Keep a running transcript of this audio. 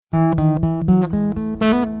In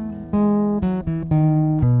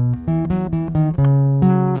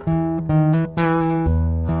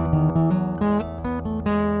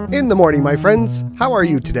the morning, my friends. How are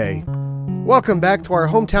you today? Welcome back to our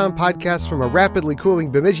hometown podcast from a rapidly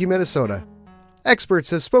cooling Bemidji, Minnesota. Experts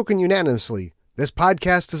have spoken unanimously. This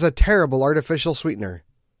podcast is a terrible artificial sweetener.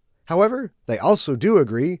 However, they also do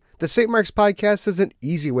agree that St. Mark's Podcast is an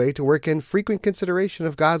easy way to work in frequent consideration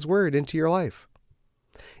of God's Word into your life.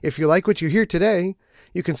 If you like what you hear today,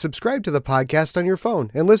 you can subscribe to the podcast on your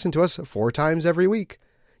phone and listen to us 4 times every week.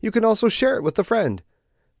 You can also share it with a friend.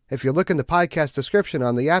 If you look in the podcast description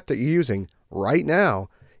on the app that you're using right now,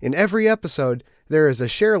 in every episode, there is a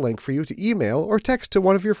share link for you to email or text to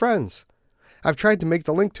one of your friends. I've tried to make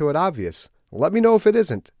the link to it obvious. Let me know if it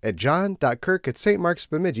isn't at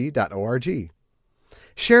john.kirk@stmarksbemidji.org.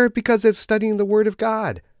 Share it because it's studying the Word of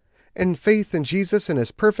God. And faith in Jesus and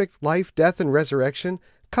His perfect life, death, and resurrection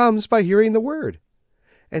comes by hearing the Word.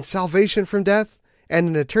 And salvation from death and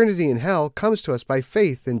an eternity in hell comes to us by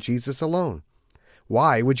faith in Jesus alone.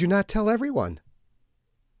 Why would you not tell everyone?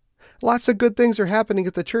 Lots of good things are happening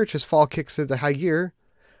at the church as fall kicks into high gear.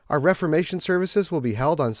 Our Reformation services will be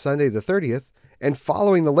held on Sunday the 30th, and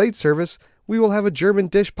following the late service, we will have a German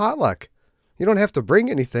dish potluck. You don't have to bring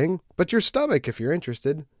anything, but your stomach if you're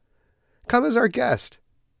interested. Come as our guest.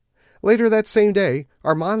 Later that same day,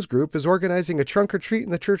 our moms group is organizing a trunk or treat in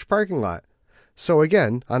the church parking lot. So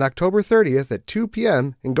again, on October 30th at 2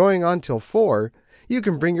 p.m. and going on till 4, you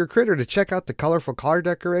can bring your critter to check out the colorful car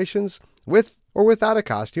decorations with or without a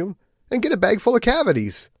costume and get a bag full of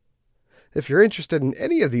cavities. If you're interested in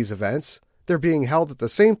any of these events, they're being held at the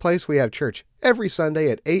same place we have church every Sunday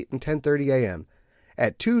at 8 and 10:30 a.m.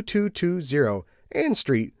 at 2220 Ann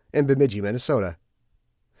Street in Bemidji, Minnesota.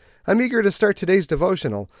 I'm eager to start today's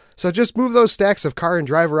devotional, so just move those stacks of car and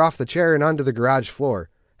driver off the chair and onto the garage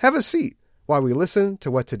floor. Have a seat while we listen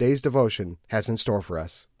to what today's devotion has in store for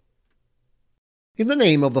us. In the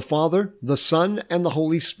name of the Father, the Son, and the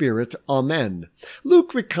Holy Spirit, Amen.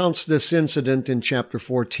 Luke recounts this incident in chapter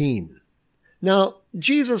 14. Now,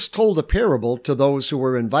 Jesus told a parable to those who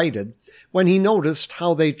were invited when he noticed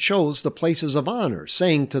how they chose the places of honor,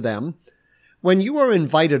 saying to them, "When you are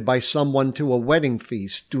invited by someone to a wedding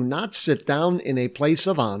feast, do not sit down in a place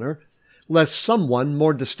of honor, lest someone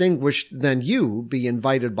more distinguished than you be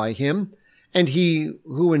invited by him, and he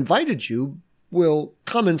who invited you will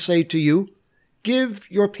come and say to you, 'Give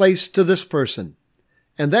your place to this person,'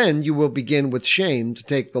 and then you will begin with shame to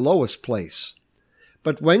take the lowest place.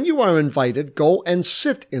 But when you are invited, go and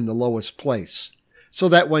sit in the lowest place, so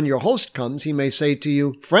that when your host comes, he may say to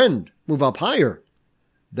you, 'Friend, move up higher.'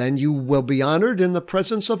 Then you will be honored in the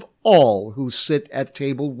presence of all who sit at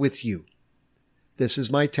table with you." This is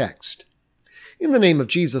my text. In the name of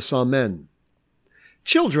Jesus, Amen.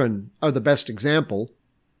 Children are the best example.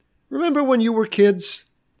 Remember when you were kids?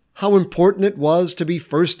 How important it was to be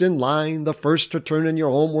first in line, the first to turn in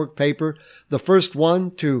your homework paper, the first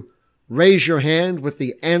one to raise your hand with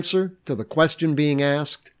the answer to the question being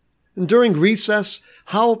asked. And during recess,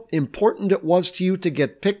 how important it was to you to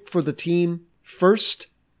get picked for the team first.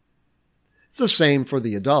 It's the same for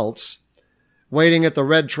the adults. Waiting at the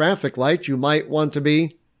red traffic light, you might want to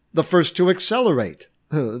be the first to accelerate.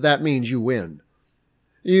 That means you win.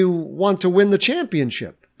 You want to win the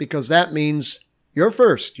championship because that means you're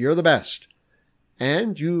first, you're the best.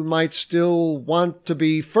 And you might still want to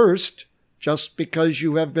be first just because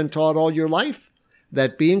you have been taught all your life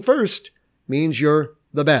that being first means you're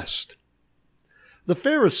the best. The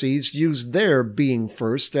Pharisees used their being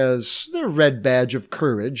first as their red badge of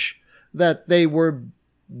courage, that they were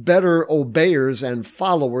better obeyers and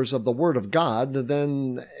followers of the Word of God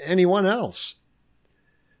than anyone else.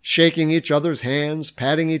 Shaking each other's hands,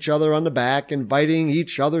 patting each other on the back, inviting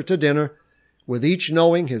each other to dinner, with each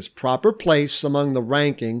knowing his proper place among the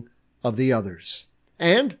ranking of the others.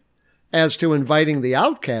 And as to inviting the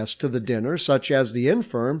outcast to the dinner, such as the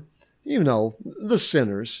infirm, the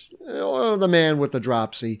sinners, or the man with the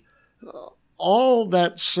dropsy, all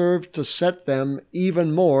that served to set them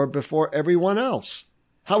even more before everyone else.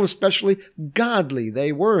 How especially godly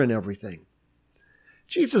they were in everything.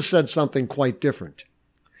 Jesus said something quite different.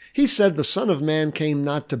 He said the Son of Man came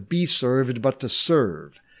not to be served, but to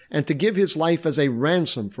serve, and to give his life as a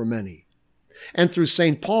ransom for many. And through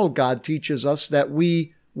St. Paul, God teaches us that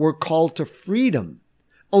we were called to freedom.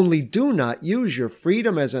 Only do not use your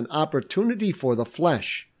freedom as an opportunity for the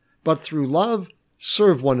flesh, but through love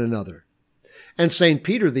serve one another. And St.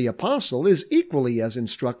 Peter the Apostle is equally as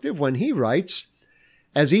instructive when he writes,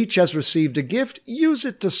 "As each has received a gift, use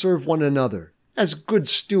it to serve one another, as good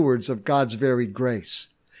stewards of God's varied grace.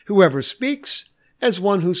 Whoever speaks, as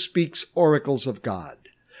one who speaks oracles of God.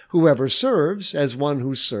 Whoever serves, as one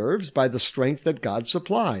who serves by the strength that God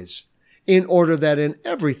supplies, in order that in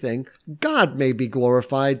everything God may be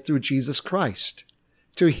glorified through Jesus Christ.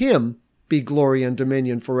 To him be glory and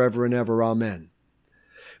dominion forever and ever. Amen.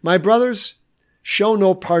 My brothers, show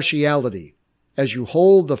no partiality as you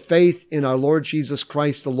hold the faith in our Lord Jesus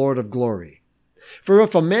Christ, the Lord of glory. For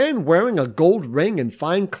if a man wearing a gold ring and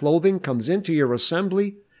fine clothing comes into your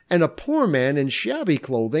assembly, and a poor man in shabby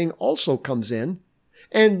clothing also comes in,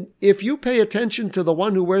 and if you pay attention to the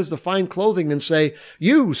one who wears the fine clothing and say,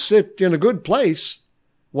 "You sit in a good place,"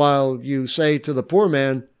 while you say to the poor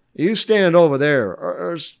man, "You stand over there,"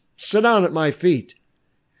 or "Sit down at my feet,"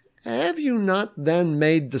 have you not then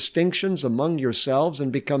made distinctions among yourselves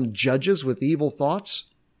and become judges with evil thoughts?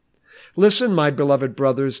 Listen, my beloved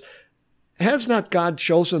brothers, has not God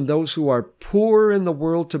chosen those who are poor in the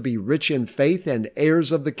world to be rich in faith and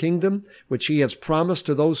heirs of the kingdom, which he has promised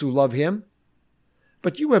to those who love him?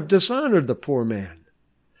 But you have dishonored the poor man.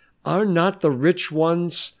 Are not the rich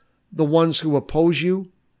ones the ones who oppose you,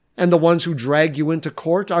 and the ones who drag you into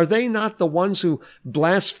court? Are they not the ones who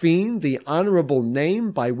blaspheme the honorable name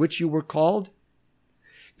by which you were called?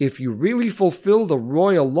 If you really fulfill the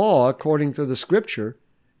royal law according to the Scripture,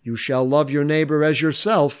 "You shall love your neighbor as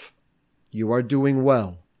yourself," you are doing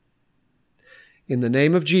well. In the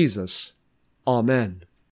name of Jesus, Amen.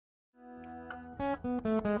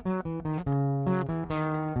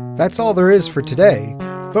 That's all there is for today,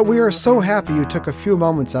 but we are so happy you took a few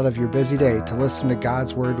moments out of your busy day to listen to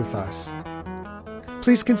God's Word with us.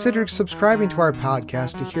 Please consider subscribing to our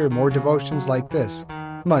podcast to hear more devotions like this,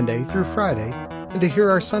 Monday through Friday, and to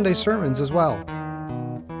hear our Sunday sermons as well.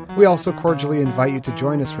 We also cordially invite you to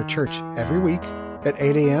join us for church every week at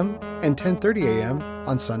 8 a.m. and 10:30 a.m.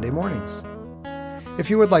 on Sunday mornings.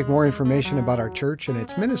 If you would like more information about our church and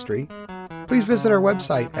its ministry, please visit our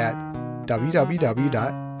website at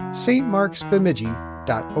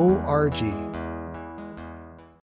www.stmarksbemidji.org.